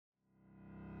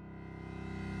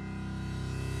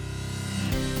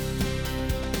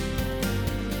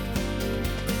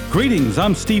Greetings,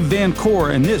 I'm Steve Van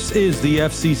Core, and this is the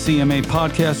FCCMA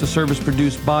podcast, a service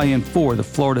produced by and for the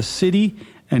Florida City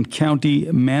and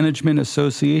County Management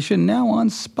Association, now on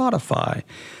Spotify.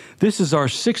 This is our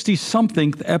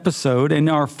 60-something episode and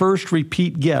our first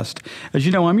repeat guest. As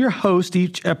you know, I'm your host.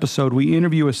 Each episode, we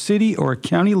interview a city or a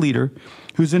county leader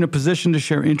who's in a position to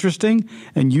share interesting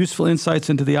and useful insights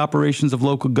into the operations of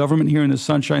local government here in the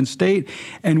Sunshine State.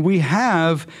 And we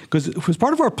have, because it was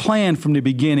part of our plan from the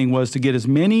beginning, was to get as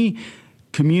many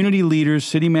community leaders,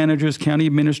 city managers, county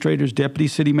administrators, deputy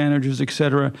city managers, et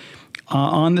cetera,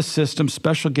 on the system,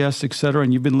 special guests, et cetera.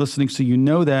 And you've been listening, so you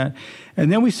know that.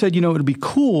 And then we said, it would be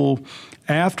cool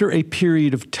after a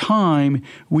period of time,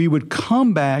 we would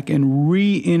come back and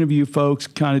re-interview folks,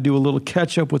 kind of do a little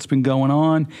catch-up what's been going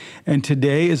on. And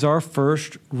today is our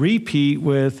first repeat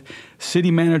with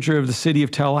city manager of the city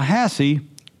of Tallahassee,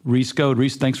 Reese Goad.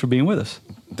 Reese, thanks for being with us.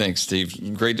 Thanks,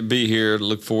 Steve. Great to be here.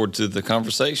 Look forward to the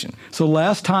conversation. So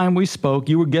last time we spoke,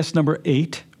 you were guest number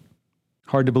 8.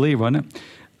 Hard to believe, wasn't it?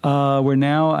 We're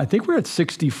now, I think we're at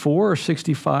 64 or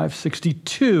 65,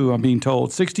 62, I'm being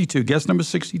told. 62, guest number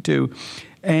 62,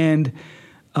 and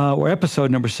or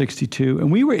episode number 62.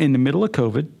 And we were in the middle of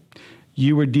COVID.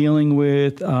 You were dealing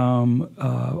with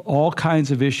all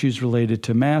kinds of issues related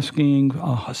to masking,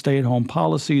 stay-at-home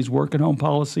policies, work-at-home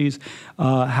policies,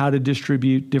 how to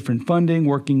distribute different funding,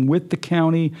 working with the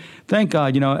county. Thank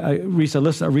God, Reese,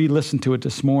 I re-listened to it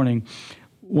this morning.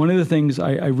 One of the things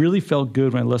I really felt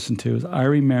good when I listened to is I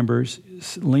remember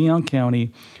Leon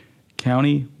County,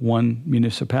 one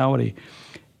municipality,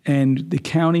 and the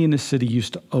county and the city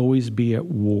used to always be at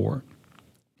war.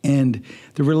 And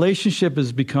the relationship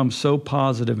has become so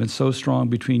positive and so strong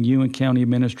between you and county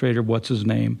administrator, what's his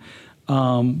name?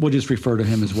 We'll just refer to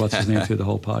him as what's his name through the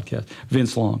whole podcast,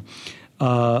 Vince Long.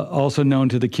 Also known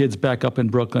to the kids back up in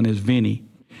Brooklyn as Vinny,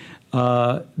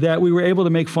 that we were able to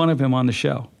make fun of him on the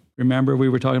show. Remember, we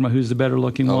were talking about who's the better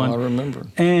looking one? Oh, I remember.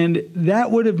 And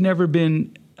that would have never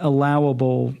been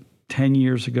allowable 10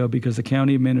 years ago because the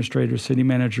county administrator, city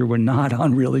manager were not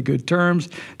on really good terms.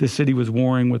 The city was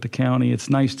warring with the county. It's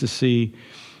nice to see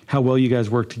how well you guys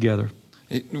work together.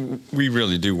 We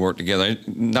really do work together.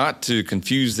 Not to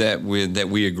confuse that with that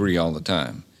we agree all the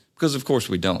time, because of course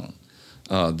we don't.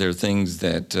 There are things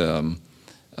that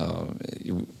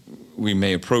we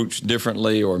may approach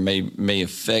differently or may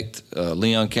affect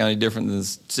Leon County different than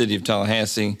the city of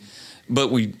Tallahassee,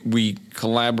 but we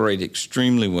collaborate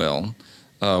extremely well.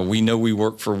 We know we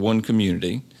work for one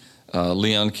community,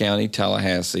 Leon County,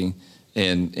 Tallahassee,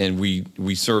 and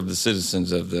we serve the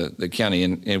citizens of the county,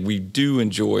 and we do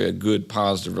enjoy a good,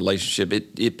 positive relationship.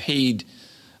 It paid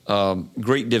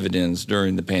great dividends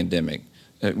during the pandemic.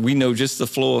 We know just the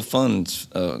flow of funds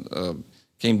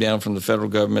came down from the federal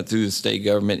government through the state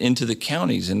government into the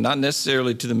counties and not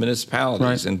necessarily to the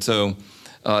municipalities. Right. And so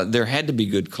there had to be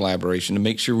good collaboration to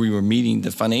make sure we were meeting the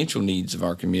financial needs of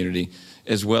our community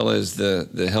as well as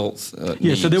the health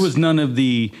needs. So there was none of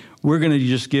the, we're going to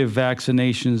just give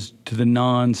vaccinations to the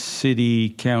non-city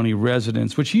county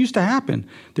residents, which used to happen.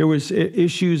 There was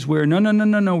issues where,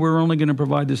 no, we're only going to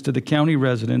provide this to the county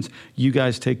residents. You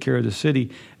guys take care of the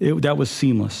city. That was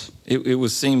seamless. It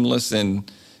was seamless,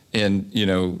 and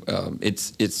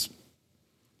it's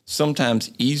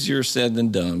sometimes easier said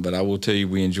than done, but I will tell you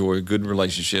we enjoy a good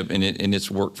relationship, and it's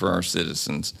worked for our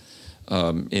citizens.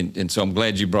 And so I'm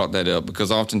glad you brought that up,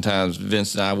 because oftentimes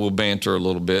Vince and I will banter a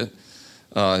little bit.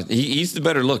 He's the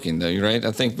better looking, though, right?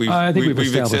 I think we've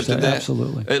accepted that.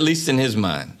 Absolutely. At least in his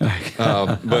mind.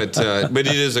 But it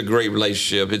is a great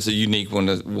relationship. It's a unique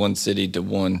one city to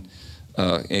one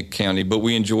county, but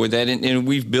we enjoy that, and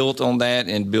we've built on that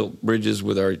and built bridges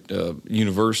with our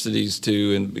universities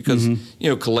too, and because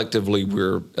collectively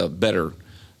we're better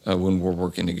when we're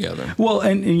working together. Well,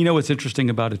 and what's interesting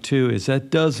about it too is that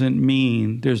doesn't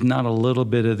mean there's not a little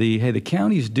bit of the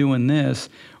county's doing this,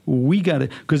 we got to,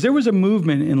 because there was a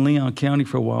movement in Leon County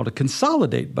for a while to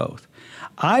consolidate both.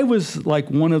 I was like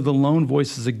one of the lone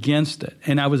voices against it.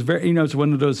 And I was very, it's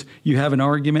one of those, you have an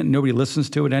argument and nobody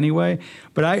listens to it anyway.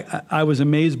 But I was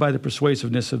amazed by the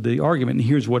persuasiveness of the argument. And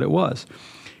here's what it was.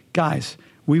 Guys,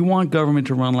 we want government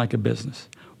to run like a business.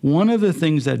 One of the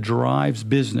things that drives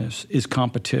business is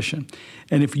competition.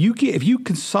 And if you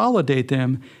consolidate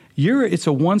them, it's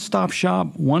a one-stop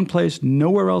shop, one place,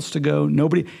 nowhere else to go,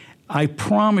 nobody. I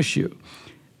promise you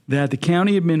that the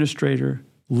county administrator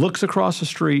looks across the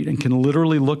street and can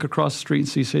literally look across the street and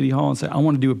see City Hall and say, I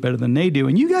want to do it better than they do.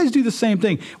 And you guys do the same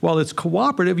thing. While it's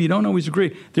cooperative, you don't always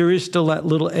agree. There is still that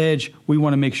little edge. We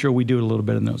want to make sure we do it a little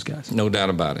better than those guys. No doubt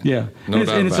about it. Yeah. No doubt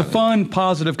about it. And it's a fun,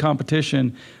 positive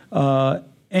competition.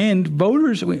 And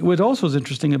voters, what also is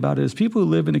interesting about it is people who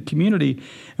live in a community,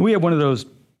 and we have one of those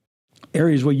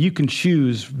areas where you can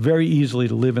choose very easily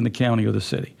to live in the county or the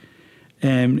city.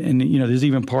 And there's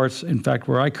even parts, in fact,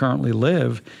 where I currently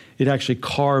live, it actually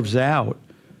carves out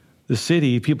the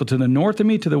city. People to the north of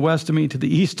me, to the west of me, to the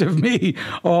east of me,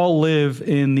 all live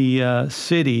in the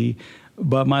city,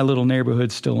 but my little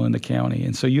neighborhood's still in the county.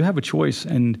 And so you have a choice,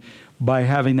 and by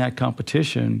having that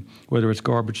competition, whether it's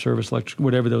garbage service, electric,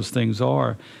 whatever those things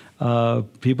are,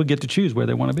 people get to choose where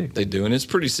they want to be. They do, and it's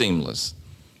pretty seamless.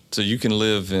 So you can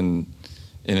live in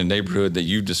a neighborhood that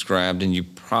you described, and you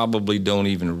probably don't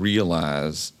even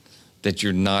realize that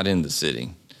you're not in the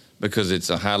city because it's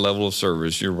a high level of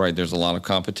service. You're right, there's a lot of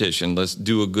competition. Let's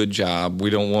do a good job. We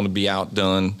don't want to be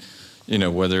outdone,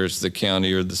 whether it's the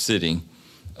county or the city.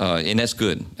 And that's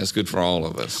good. That's good for all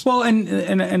of us. Well,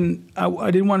 and I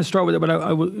didn't want to start with it, but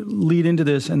I will lead into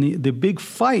this. And the big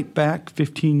fight back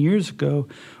 15 years ago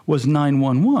was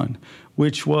 911,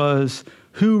 which was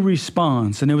who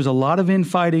responds. And there was a lot of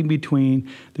infighting between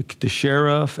the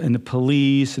sheriff and the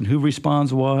police and who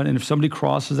responds what. And if somebody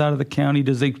crosses out of the county,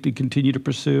 does they continue to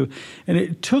pursue? And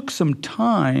it took some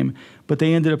time, but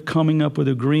they ended up coming up with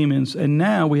agreements. And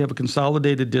now we have a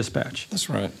consolidated dispatch. That's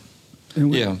right.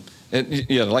 Yeah. I'd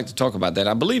like to talk about that.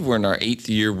 I believe we're in our 8th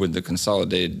year with the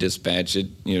consolidated dispatch.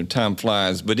 Time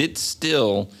flies, but it's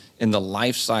still in the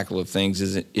life cycle of things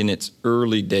is in its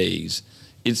early days.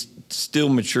 It's still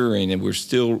maturing, and we're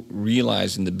still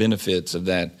realizing the benefits of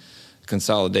that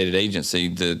consolidated agency.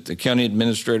 The county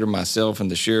administrator, myself,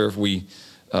 and the sheriff, we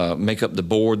make up the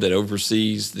board that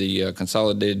oversees the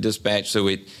consolidated dispatch. So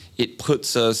it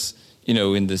puts us,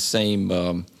 in the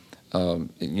same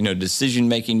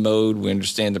decision-making mode. We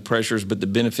understand the pressures, but the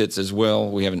benefits as well.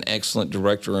 We have an excellent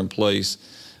director in place.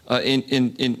 And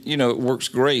it works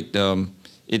great.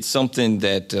 It's something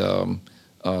that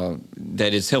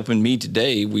is helping me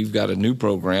today. We've got a new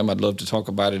program. I'd love to talk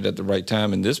about it at the right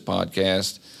time in this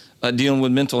podcast, dealing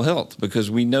with mental health, because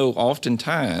we know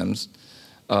oftentimes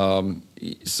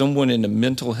someone in a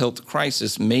mental health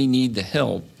crisis may need the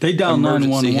help. They dial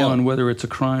 911 whether it's a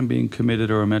crime being committed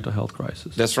or a mental health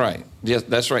crisis. That's right. Yes,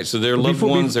 that's right. So their loved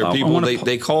ones, their people,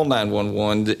 they call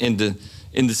 911. In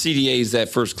the CDA is that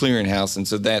first clearinghouse, and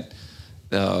so that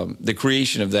the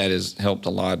creation of that has helped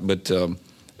a lot. But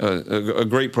a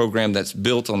great program that's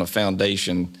built on a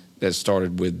foundation that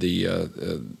started with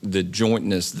the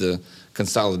jointness, the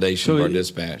consolidation of our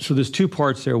dispatch. So there's two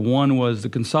parts there. One was the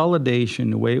consolidation,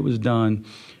 the way it was done,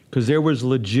 because there was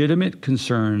legitimate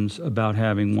concerns about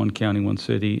having one county, one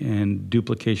city, and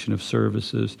duplication of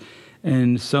services.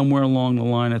 And somewhere along the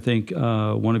line, I think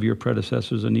one of your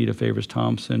predecessors, Anita Favors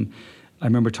Thompson, I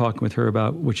remember talking with her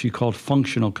about what she called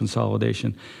functional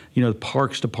consolidation. The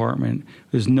Parks Department,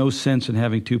 there's no sense in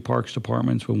having two Parks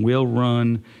Departments when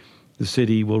the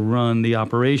city will run the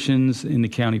operations in the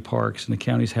county parks, and the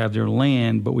counties have their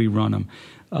land, but we run them.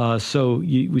 So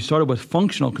we started with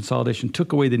functional consolidation,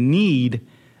 took away the need,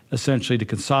 essentially, to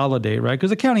consolidate, right? Because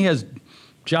the county has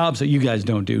jobs that you guys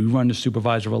don't do. You run the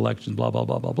supervisor of elections, blah, blah,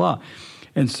 blah, blah, blah.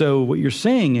 And so what you're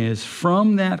saying is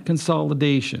from that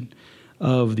consolidation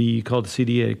of called the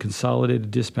CDA,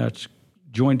 Consolidated Dispatch,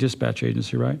 Joint Dispatch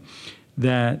Agency, right?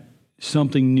 That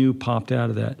something new popped out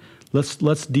of that.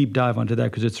 Let's deep dive onto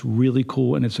that because it's really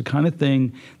cool, and it's the kind of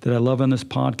thing that I love on this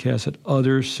podcast that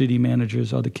other city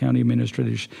managers, other county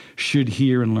administrators should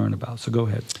hear and learn about. So go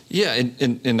ahead. Yeah,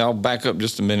 and I'll back up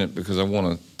just a minute because I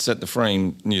want to set the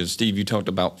frame. Steve, you talked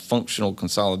about functional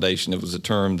consolidation. It was a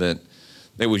term that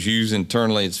was used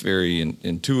internally. It's very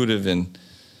intuitive in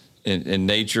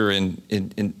nature, and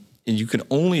you can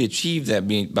only achieve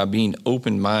that by being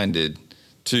open-minded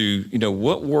to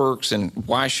what works and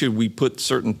why should we put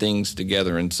certain things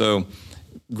together. And so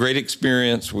great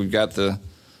experience. We've got the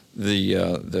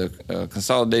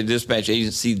Consolidated Dispatch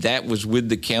Agency that was with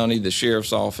the county, the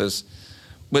sheriff's office,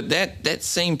 but that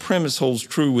same premise holds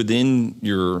true within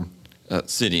your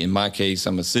city. In my case,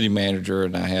 I'm a city manager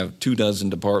and I have 24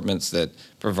 departments that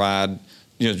provide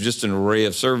just an array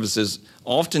of services.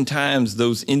 Oftentimes,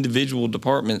 those individual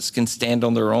departments can stand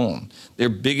on their own. They're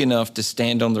big enough to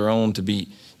stand on their own to be,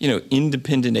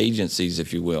 independent agencies,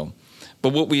 if you will.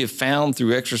 But what we have found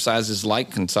through exercises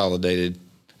like functional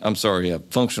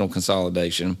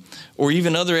consolidation, or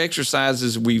even other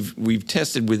exercises we've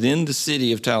tested within the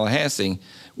city of Tallahassee,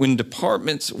 when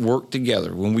departments work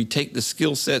together, when we take the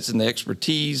skill sets and the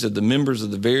expertise of the members of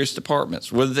the various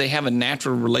departments, whether they have a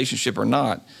natural relationship or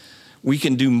not, we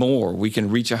can do more. We can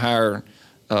reach a higher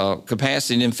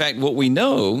capacity. And in fact, what we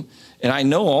know and I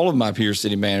know all of my peer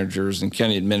city managers and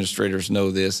county administrators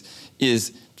know this, is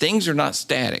things are not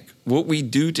static. What we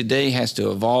do today has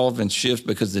to evolve and shift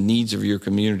because the needs of your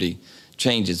community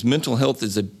changes. Mental health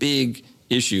is a big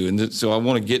issue, and so I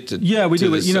want to get to we do.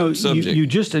 This subject. You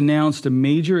just announced a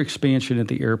major expansion at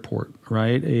the airport,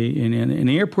 right? And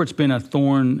the airport's been a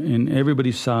thorn in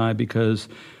everybody's side because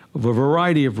of a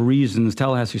variety of reasons.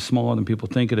 Tallahassee's smaller than people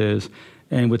think it is,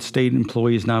 and with state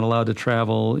employees not allowed to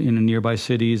travel in nearby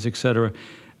cities, et cetera,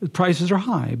 the prices are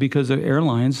high because the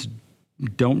airlines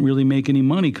don't really make any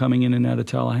money coming in and out of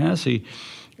Tallahassee.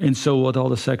 And so with all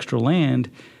this extra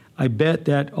land, I bet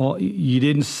that you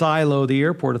didn't silo the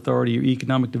airport authority, your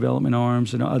economic development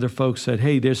arms, and other folks said,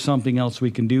 hey, there's something else we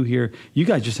can do here. You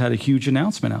guys just had a huge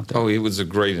announcement out there. Oh, it was a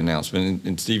great announcement.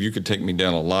 And Steve, you could take me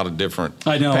down a lot of different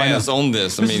paths on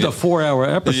this. This is a 4-hour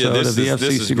episode of the FCC.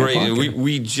 This is great.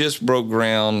 We just broke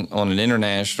ground on an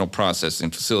international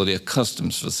processing facility, a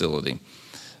customs facility.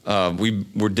 We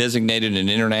were designated an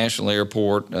international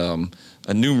airport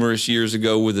numerous years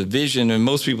ago with a vision, and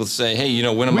most people say, hey,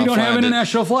 when am I flying? We don't have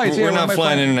international flights. We're not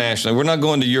flying internationally. We're not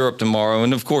going to Europe tomorrow,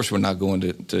 and of course we're not going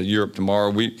to Europe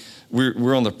tomorrow.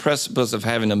 We're on the precipice of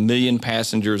having 1 million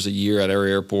passengers a year at our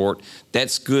airport.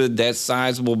 That's good, that's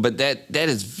sizable, but that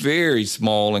is very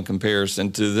small in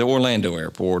comparison to the Orlando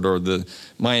airport or the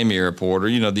Miami airport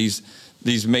or,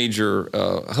 these major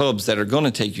hubs that are going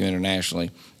to take you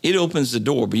internationally. It opens the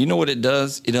door, but you know what it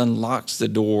does? It unlocks the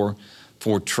door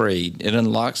for trade. It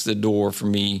unlocks the door for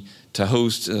me to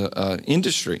host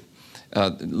industry,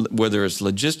 whether it's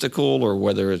logistical or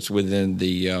whether it's within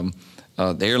the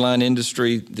airline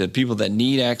industry, the people that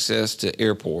need access to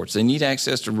airports, they need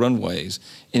access to runways,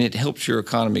 and it helps your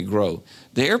economy grow.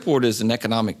 The airport is an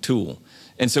economic tool.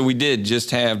 And so we did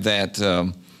just have that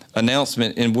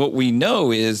announcement, and what we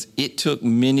know is it took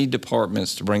many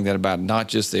departments to bring that about, not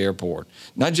just the airport,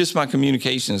 not just my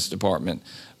communications department,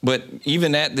 but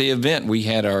even at the event, we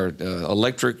had our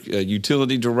electric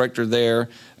utility director there,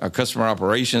 our customer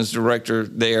operations director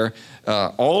there,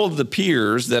 all of the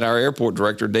peers that our airport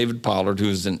director, David Pollard, who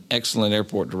is an excellent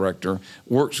airport director,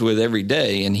 works with every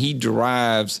day, and he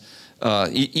derives,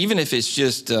 even if it's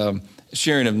just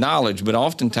sharing of knowledge, but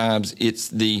oftentimes it's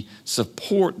the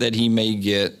support that he may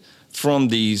get from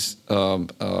these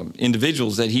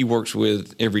individuals that he works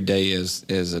with every day as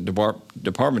a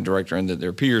department director and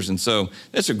their peers. And so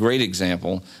that's a great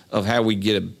example of how we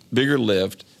get a bigger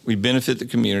lift. We benefit the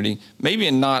community, maybe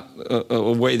in not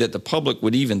a way that the public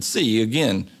would even see.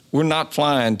 Again, we're not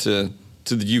flying to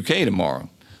the UK tomorrow.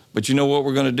 But you know what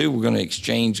we're going to do? We're going to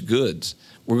exchange goods.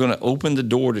 We're going to open the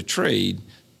door to trade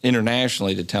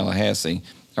internationally to Tallahassee.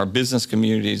 Our business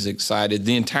community is excited.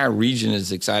 The entire region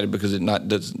is excited because it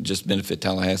doesn't just benefit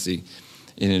Tallahassee,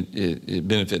 it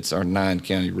benefits our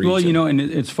 9-county region. Well, and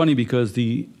it's funny because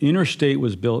the interstate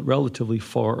was built relatively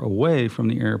far away from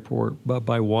the airport, but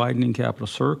by widening Capitol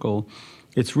Circle,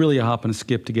 it's really a hop and a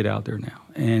skip to get out there now.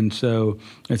 And so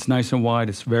it's nice and wide.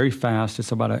 It's very fast.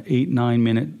 It's about an 8-9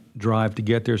 minute drive to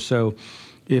get there. So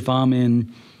if I'm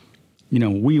in,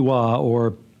 Weewa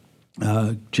or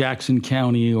Jackson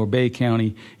County or Bay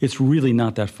County, it's really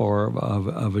not that far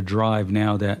of a drive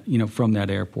now that, from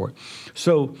that airport.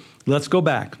 So let's go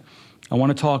back. I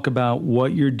want to talk about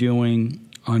what you're doing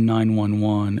on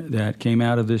 911 that came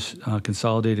out of this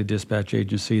consolidated dispatch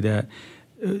agency that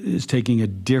is taking a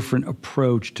different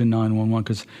approach to 911,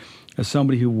 because as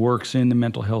somebody who works in the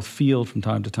mental health field from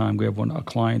time to time, we have a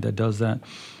client that does that.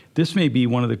 This may be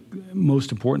one of the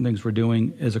most important things we're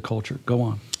doing as a culture. Go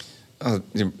on.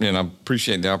 And I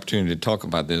appreciate the opportunity to talk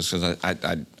about this because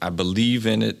I believe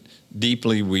in it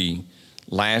deeply.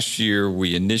 Last year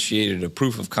we initiated a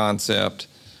proof of concept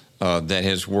that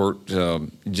has worked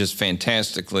just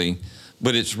fantastically,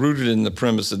 but it's rooted in the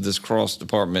premise of this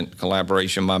cross-department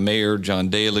collaboration. My mayor, John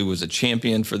Daly, was a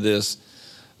champion for this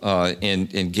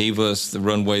and gave us the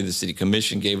runway. The city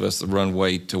commission gave us the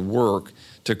runway to work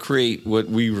to create what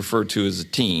we refer to as a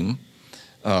team.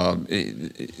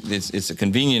 It's a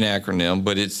convenient acronym,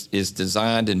 but it's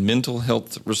designed in mental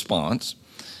health response.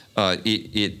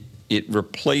 It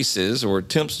replaces or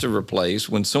attempts to replace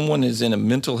when someone is in a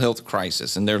mental health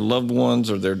crisis and their loved ones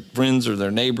or their friends or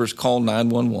their neighbors call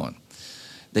 911.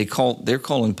 They're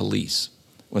calling police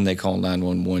when they call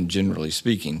 911, generally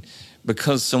speaking,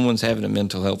 because someone's having a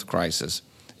mental health crisis.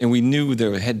 And we knew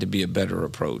there had to be a better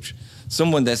approach.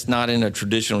 Someone that's not in a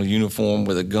traditional uniform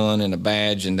with a gun and a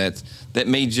badge, and that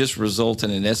may just result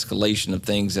in an escalation of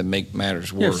things that make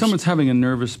matters worse. Yeah, if someone's having a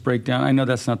nervous breakdown, I know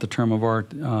that's not the term of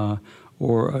art,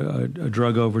 or a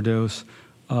drug overdose,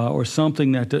 or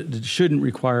something that shouldn't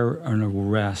require an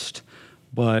arrest,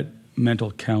 but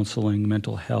mental counseling,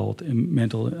 mental health, and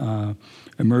mental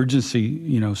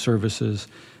emergency, services.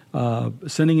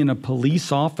 Sending in a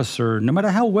police officer, no matter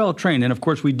how well trained, and of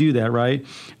course we do that, right?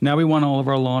 Now we want all of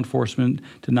our law enforcement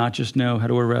to not just know how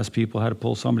to arrest people, how to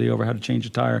pull somebody over, how to change a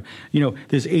tire.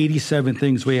 There's 87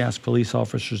 things we ask police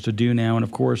officers to do now, and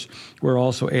of course we're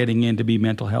also adding in to be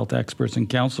mental health experts and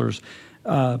counselors.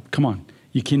 Come on,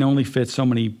 you can only fit so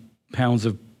many pounds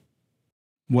of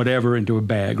whatever into a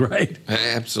bag, right?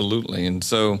 Absolutely, and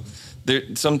so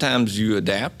sometimes you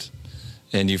adapt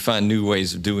and you find new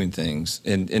ways of doing things.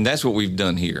 And that's what we've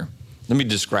done here. Let me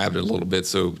describe it a little bit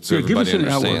so everybody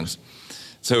understands.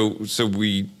 So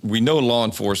we know law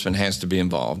enforcement has to be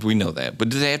involved. We know that. But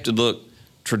do they have to look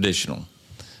traditional?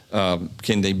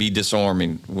 Can they be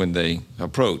disarming when they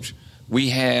approach?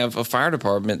 We have a fire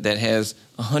department that has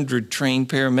 100 trained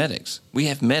paramedics. We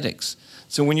have medics.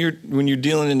 So when you're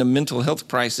dealing in a mental health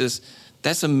crisis,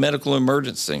 that's a medical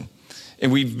emergency.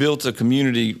 And we've built a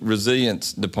community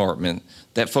resilience department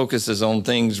that focuses on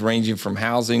things ranging from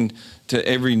housing to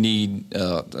every need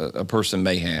a person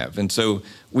may have. And so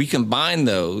we combine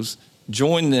those,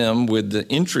 join them with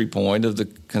the entry point of the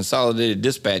Consolidated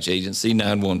Dispatch Agency,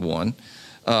 911,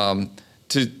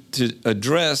 to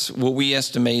address what we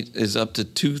estimate is up to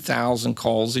 2,000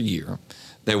 calls a year.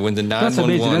 That when the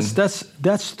 911... That's amazing.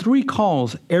 That's 3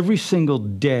 calls every single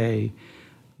day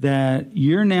that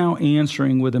you're now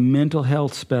answering with a mental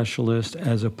health specialist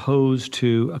as opposed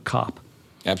to a cop.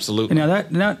 Absolutely.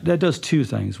 And now that does 2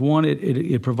 things. One,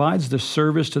 it provides the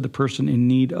service to the person in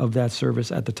need of that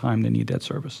service at the time they need that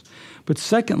service. But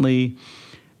secondly,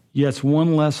 yes,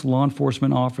 one less law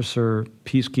enforcement officer,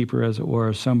 peacekeeper as it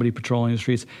were, somebody patrolling the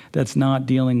streets that's not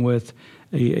dealing with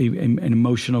an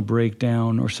emotional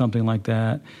breakdown or something like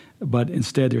that. But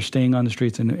instead, they're staying on the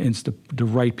streets, and it's the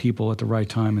right people at the right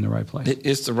time in the right place.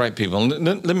 It's the right people.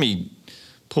 And let me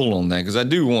pull on that, because I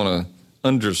do want to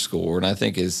underscore, and I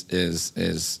think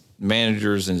as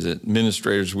managers and as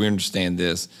administrators, we understand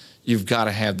this, you've got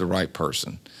to have the right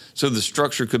person. So the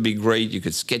structure could be great. You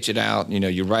could sketch it out.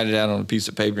 You write it out on a piece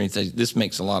of paper and you say, this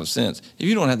makes a lot of sense. If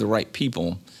you don't have the right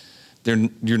people,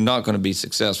 you're not going to be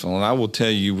successful. And I will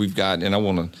tell you, we've got, and I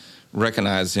want to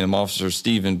recognize him, Officer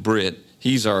Stephen Britt.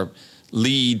 He's our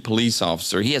lead police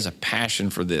officer. He has a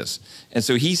passion for this. And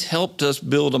so he's helped us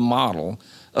build a model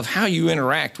of how you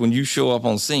interact when you show up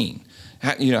on scene.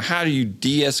 How do you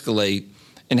de-escalate,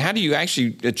 and how do you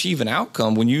actually achieve an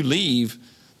outcome when you leave?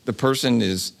 The person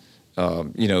is,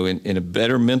 in a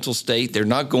better mental state. They're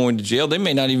not going to jail. They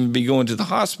may not even be going to the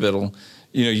hospital.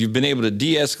 You've been able to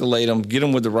de-escalate them, get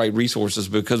them with the right resources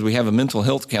because we have a mental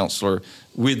health counselor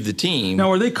with the team.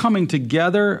 Now, are they coming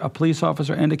together, a police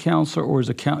officer and a counselor, or is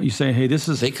you say, hey, this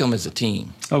is... They come as a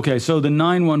team. Okay, so the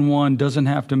 911 doesn't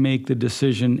have to make the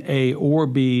decision A or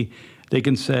B. They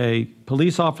can say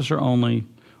police officer only,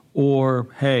 or,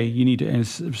 hey, you need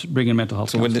to bring in mental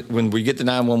health counselor. So when we get the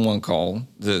 911 call,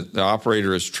 the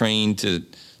operator is trained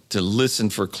to listen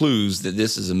for clues that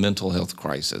this is a mental health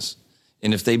crisis.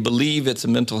 And if they believe it's a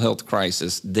mental health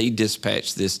crisis, they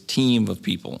dispatch this team of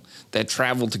people that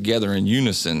travel together in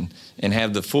unison and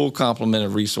have the full complement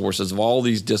of resources of all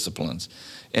these disciplines.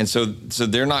 And so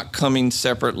they're not coming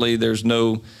separately. There's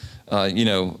no,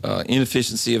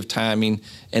 inefficiency of timing.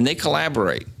 And they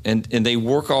collaborate and they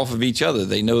work off of each other.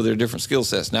 They know their different skill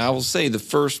sets. Now, I will say the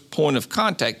first point of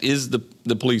contact is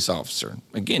the police officer.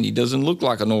 Again, he doesn't look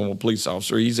like a normal police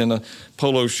officer. He's in a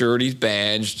polo shirt. He's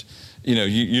badged.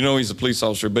 He's a police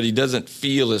officer, but he doesn't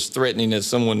feel as threatening as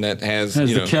someone that has the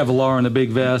Kevlar and the big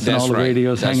vest and all the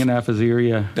radios hanging off his ear.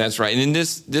 Yeah, that's right. And in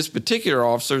this particular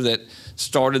officer that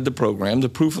started the program, the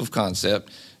proof of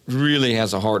concept, really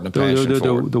has a heart and a passion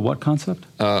for it. The what concept?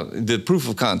 The proof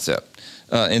of concept.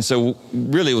 And so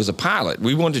really it was a pilot.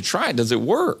 We wanted to try it. Does it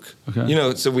work?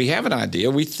 Okay. So we have an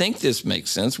idea. We think this makes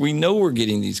sense. We know we're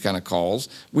getting these kind of calls.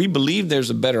 We believe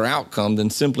there's a better outcome than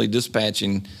simply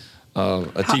dispatching a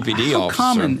TPD officer.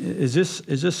 How common is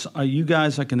this? Are you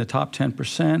guys like in the top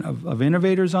 10% of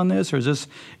innovators on this, or is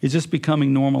this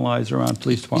becoming normalized around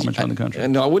police departments around the country?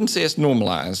 No, I wouldn't say it's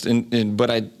normalized, but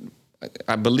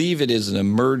I believe it is an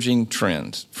emerging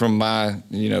trend from my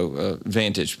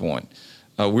vantage point.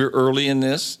 We're early in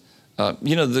this.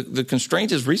 The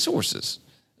constraint is resources.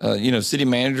 City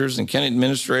managers and county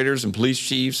administrators and police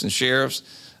chiefs and sheriffs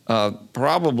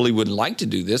probably would like to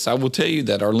do this. I will tell you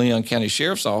that our Leon County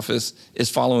Sheriff's Office is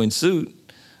following suit.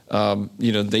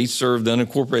 They serve the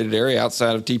unincorporated area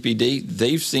outside of TPD.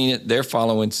 They've seen it. They're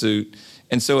following suit.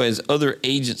 And so as other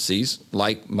agencies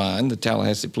like mine, the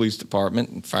Tallahassee Police Department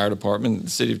and Fire Department, and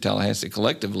the City of Tallahassee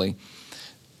collectively,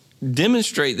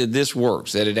 demonstrate that this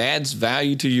works, that it adds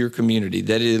value to your community,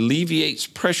 that it alleviates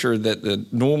pressure that the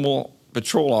normal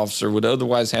patrol officer would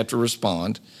otherwise have to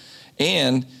respond,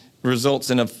 and results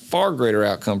in a far greater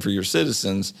outcome for your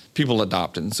citizens, people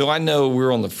adopt it. And so I know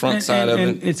we're on the front side of it.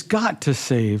 And it's got to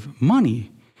save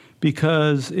money,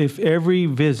 because if every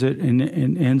visit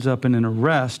and ends up in an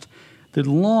arrest, the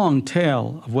long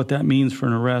tail of what that means for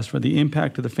an arrest, for the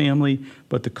impact of the family,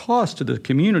 but the cost to the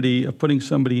community of putting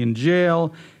somebody in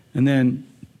jail, and then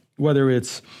whether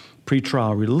it's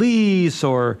pretrial release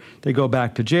or they go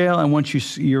back to jail, and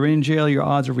once you're in jail, your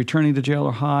odds of returning to jail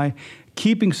are high.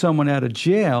 Keeping someone out of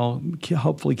jail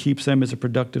hopefully keeps them as a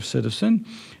productive citizen.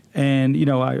 And,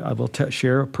 I will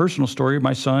share a personal story.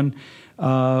 My son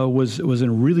was in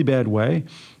a really bad way.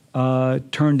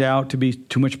 Turned out to be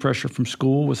too much pressure from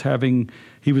school.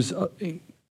 He was a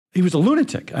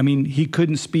lunatic. I mean, he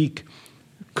couldn't speak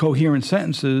coherent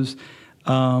sentences.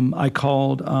 I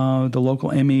called the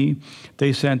local ME.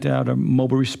 They sent out a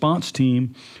mobile response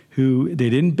team they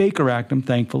didn't Baker Act him,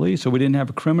 thankfully, so we didn't have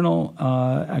a criminal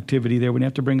activity there. We didn't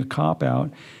have to bring a cop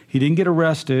out. He didn't get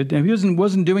arrested, and he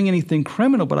wasn't doing anything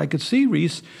criminal, but I could see,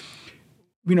 Reese,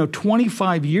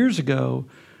 25 years ago,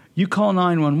 you call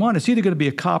 911, it's either going to be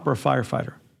a cop or a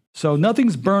firefighter. So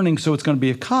nothing's burning, so it's going to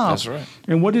be a cop. That's right.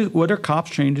 And what are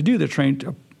cops trained to do? They're trained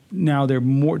to, now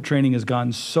training has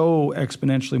gotten so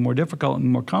exponentially more difficult and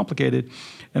more complicated.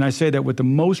 And I say that with the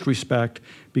most respect,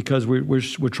 because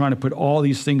we're trying to put all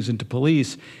these things into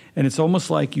police. And it's almost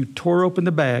like you tore open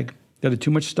the bag, got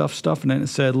too much stuff in it, and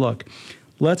said, look,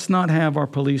 let's not have our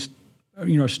police,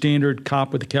 standard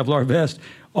cop with a Kevlar vest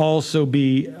also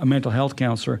be a mental health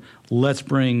counselor. Let's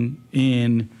bring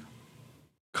in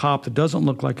cop that doesn't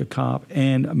look like a cop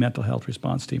and a mental health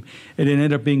response team. It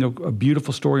ended up being a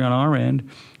beautiful story on our end.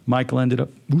 Michael ended up,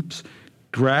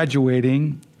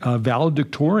 graduating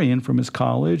valedictorian from his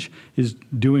college, is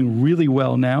doing really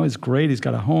well now, is great. He's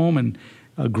got a home and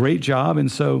a great job.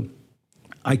 And so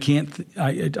I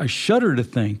shudder to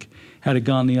think, had it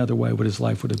gone the other way, what his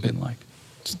life would have been like.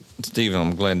 Stephen,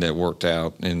 I'm glad that worked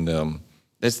out. And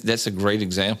that's a great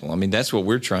example. I mean, that's what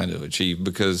we're trying to achieve,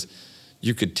 because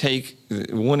you could take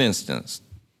one instance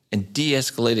and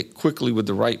de-escalate it quickly with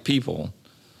the right people,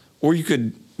 or you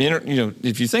could,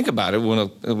 if you think about it,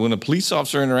 when a police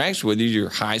officer interacts with you, you're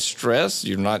high stress,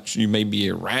 you may be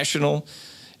irrational,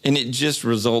 and it just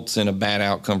results in a bad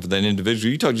outcome for that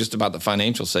individual. You talk just about the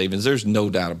financial savings. There's no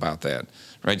doubt about that,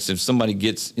 right? So if somebody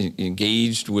gets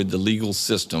engaged with the legal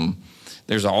system,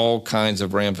 there's all kinds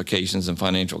of ramifications and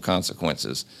financial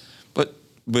consequences.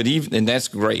 But even, and that's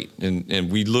great,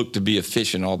 and we look to be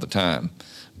efficient all the time,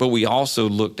 but we also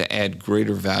look to add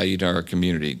greater value to our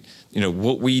community.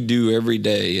 What we do every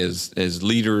day as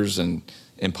leaders and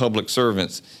public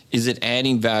servants, is it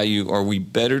adding value? Are we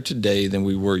better today than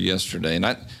we were yesterday? And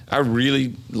I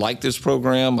really like this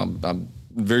program. I'm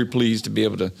very pleased to be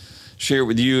able to share it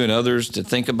with you and others to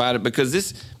think about it,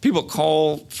 because people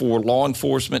call for law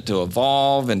enforcement to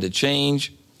evolve and to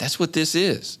change. That's what this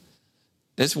is.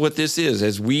 That's what this is.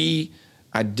 As we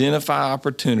identify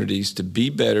opportunities to be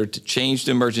better, to change,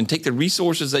 to emerge, and take the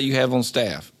resources that you have on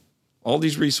staff. All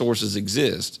these resources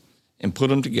exist, and put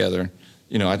them together.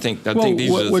 I think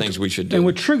these are the things we should do. And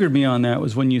what triggered me on that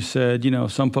was when you said,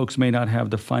 some folks may not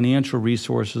have the financial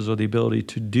resources or the ability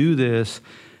to do this.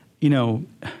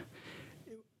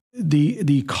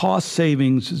 The cost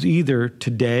savings is either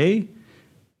today,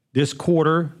 this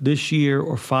quarter, this year,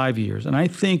 or 5 years. And I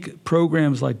think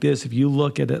programs like this, if you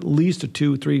look at least a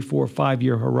 2, 3, 4, 5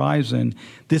 year horizon,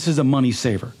 this is a money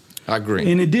saver. I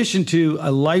agree. In addition to a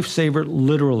lifesaver,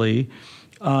 literally,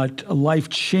 a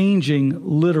life-changing,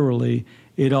 literally,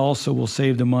 it also will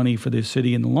save the money for the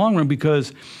city in the long run,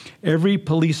 because every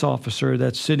police officer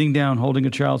that's sitting down holding a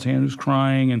child's hand who's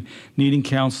crying and needing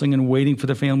counseling and waiting for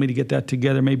the family to get that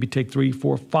together, maybe take 3,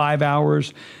 4, 5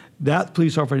 hours, that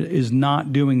police officer is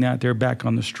not doing that. They're back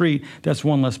on the street. That's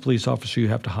one less police officer you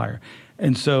have to hire.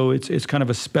 And so it's kind of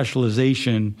a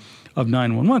specialization of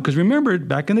 911. Because remember,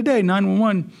 back in the day,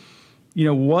 911,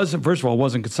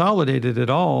 wasn't consolidated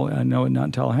at all. I know not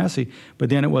in Tallahassee,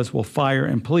 but then it was, fire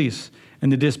and police.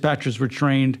 And the dispatchers were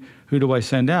trained, who do I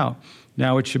send out?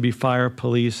 Now it should be fire,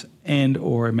 police, and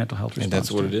or a mental health response. And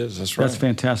that's what it is. That's right. That's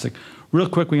fantastic. Real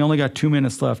quick, we only got 2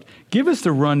 minutes left. Give us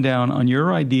the rundown on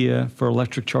your idea for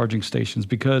electric charging stations,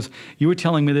 because you were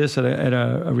telling me this at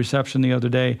a reception the other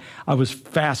day. I was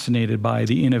fascinated by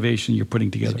the innovation you're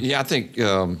putting together. Yeah, I think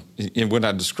when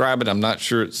I describe it, I'm not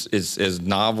sure it's as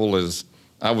novel as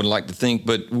I would like to think,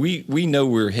 but we know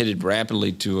we're headed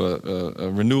rapidly to a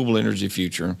renewable energy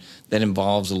future that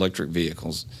involves electric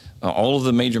vehicles. All of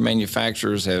the major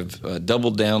manufacturers have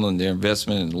doubled down on their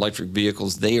investment in electric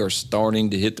vehicles. They are starting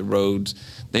to hit the roads.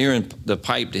 They are in the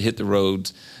pipe to hit the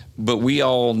roads. But we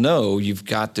all know you've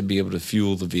got to be able to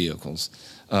fuel the vehicles.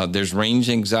 There's range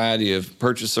anxiety of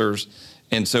purchasers.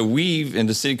 And so and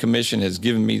the City Commission has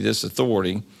given me this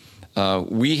authority.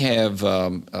 We have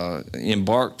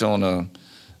embarked on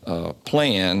a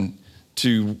plan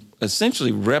to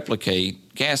essentially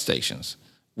replicate gas stations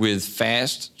with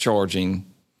fast charging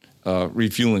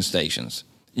refueling stations.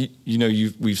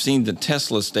 We've seen the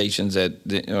Tesla stations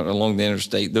along the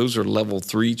interstate. Those are level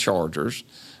 3 chargers.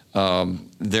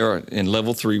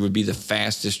 Level 3 would be the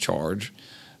fastest charge.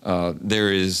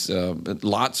 There is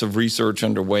lots of research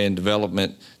underway and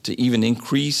development to even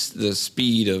increase the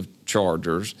speed of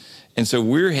chargers. And so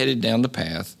we're headed down the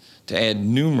path to add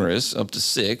numerous, up to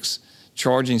 6,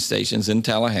 charging stations in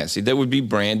Tallahassee that would be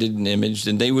branded and imaged,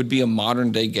 and they would be a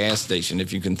modern-day gas station,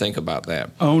 if you can think about that.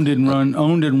 Owned and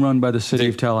run by the City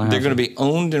of Tallahassee. They're going to be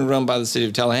owned and run by the City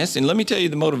of Tallahassee. And let me tell you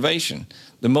the motivation.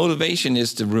 The motivation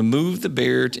is to remove the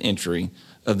barrier to entry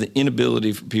of the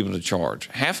inability for people to charge.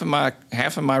 Half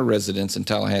of my residents in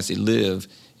Tallahassee live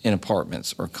in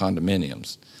apartments or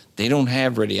condominiums. They don't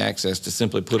have ready access to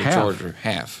simply put a charger.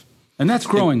 Half. And that's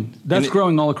growing. That's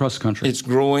growing all across the country. It's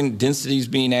growing. Density is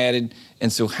being added.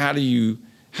 And so how do you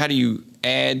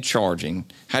add charging?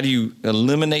 How do you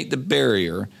eliminate the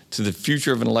barrier to the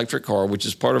future of an electric car, which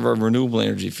is part of our renewable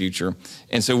energy future?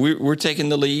 And so we're taking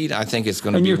the lead. I think it's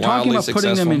going to be wildly successful. And you're talking about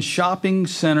putting them in shopping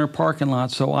center parking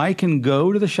lots. So I can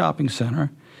go to the shopping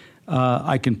center.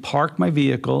 I can park my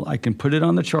vehicle. I can put it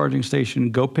on the charging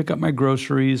station, go pick up my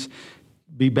groceries,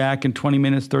 be back in 20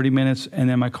 minutes, 30 minutes, and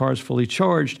then my car is fully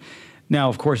charged. Now,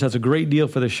 of course, that's a great deal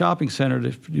for the shopping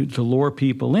center to lure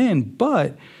people in,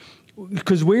 but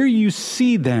because where you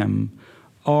see them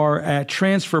are at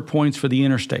transfer points for the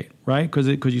interstate, right? Because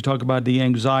you talk about the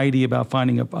anxiety about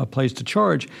finding a place to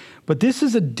charge. But this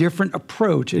is a different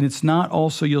approach, and it's not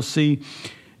also, you'll see,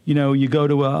 you go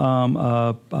to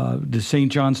the St.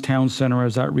 John's Town Center, I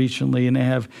was out recently, and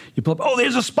you pull up, oh,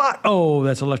 there's a spot. Oh,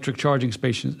 that's electric charging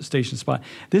station spot.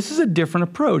 This is a different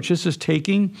approach. This is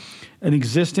taking an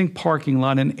existing parking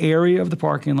lot, an area of the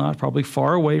parking lot, probably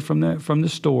far away from the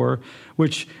store,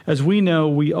 which, as we know,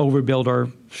 we overbuild our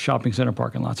shopping center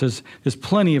parking lots. There's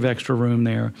plenty of extra room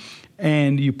there.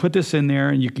 And you put this in there,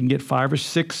 and you can get 5 or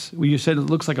 6, well, you said it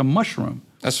looks like a mushroom.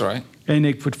 That's right. And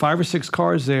they put 5 or 6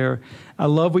 cars there. I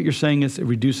love what you're saying is it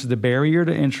reduces the barrier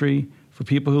to entry for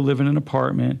people who live in an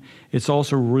apartment. It's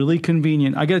also really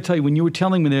convenient. I got to tell you, when you were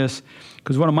telling me this,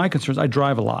 because one of my concerns, I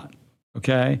drive a lot,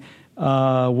 okay,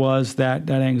 was that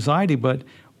anxiety. But,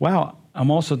 wow, I'm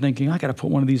also thinking, I got to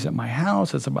put one of these at my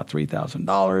house. It's about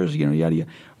 $3,000, yada, yada.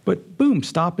 But, boom,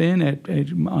 stop in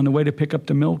on the way to pick up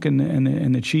the milk and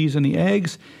the cheese and the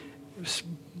eggs,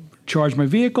 charge my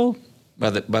vehicle. By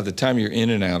the time you're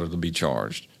in and out, it'll be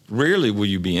charged. Rarely will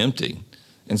you be empty.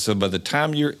 And so by the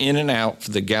time you're in and out for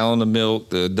the gallon of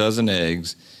milk, the dozen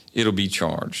eggs, it'll be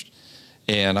charged.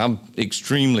 And I'm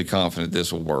extremely confident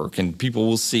this will work. And people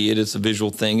will see it. It's a visual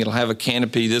thing. It'll have a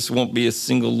canopy. This won't be a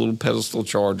single little pedestal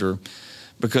charger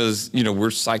because,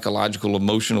 we're psychological,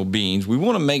 emotional beings. We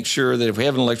want to make sure that if we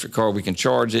have an electric car, we can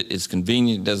charge it. It's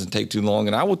convenient. It doesn't take too long.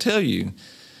 And I will tell you,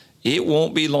 it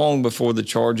won't be long before the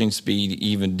charging speed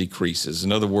even decreases.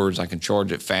 In other words, I can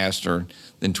charge it faster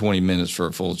than 20 minutes for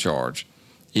a full charge.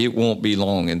 It won't be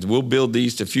long, and we'll build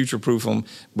these to future-proof them,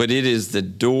 but it is the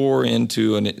door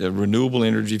into a renewable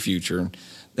energy future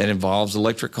that involves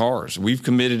electric cars. We've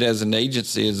committed as an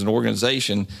agency, as an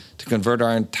organization, to convert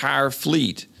our entire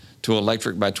fleet to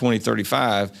electric by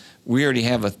 2035. We already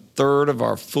have 1/3 of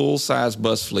our full-size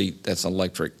bus fleet that's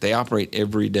electric. They operate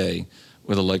every day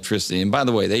with electricity. And by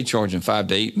the way, they charge in 5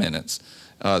 to 8 minutes.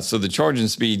 So the charging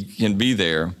speed can be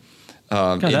there.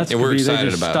 And we're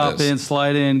excited about this. Stop in,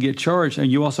 slide in, get charged.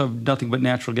 And you also have nothing but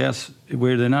natural gas.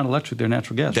 Where they're not electric, they're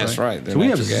natural gas, That's right. So we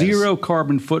have zero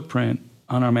carbon footprint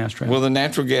on our mass transit. Well, the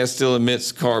natural gas still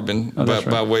emits carbon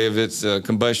by way of its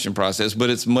combustion process, but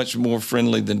it's much more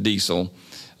friendly than diesel.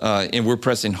 And we're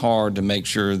pressing hard to make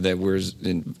sure that we're as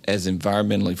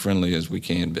environmentally friendly as we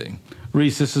can be.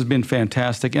 Reese, this has been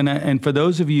fantastic. And for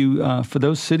those of you, for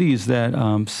those cities that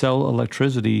sell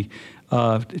electricity,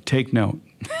 take note.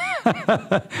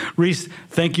 Reese,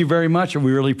 thank you very much.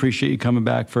 We really appreciate you coming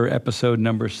back for episode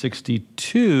number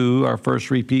 62, our first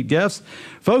repeat guest.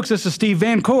 Folks, this is Steve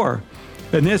Van Coor,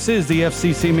 and this is the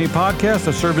FCCMA Podcast,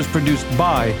 a service produced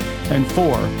by and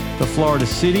for the Florida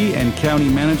City and County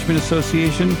Management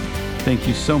Association. Thank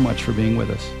you so much for being with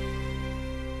us.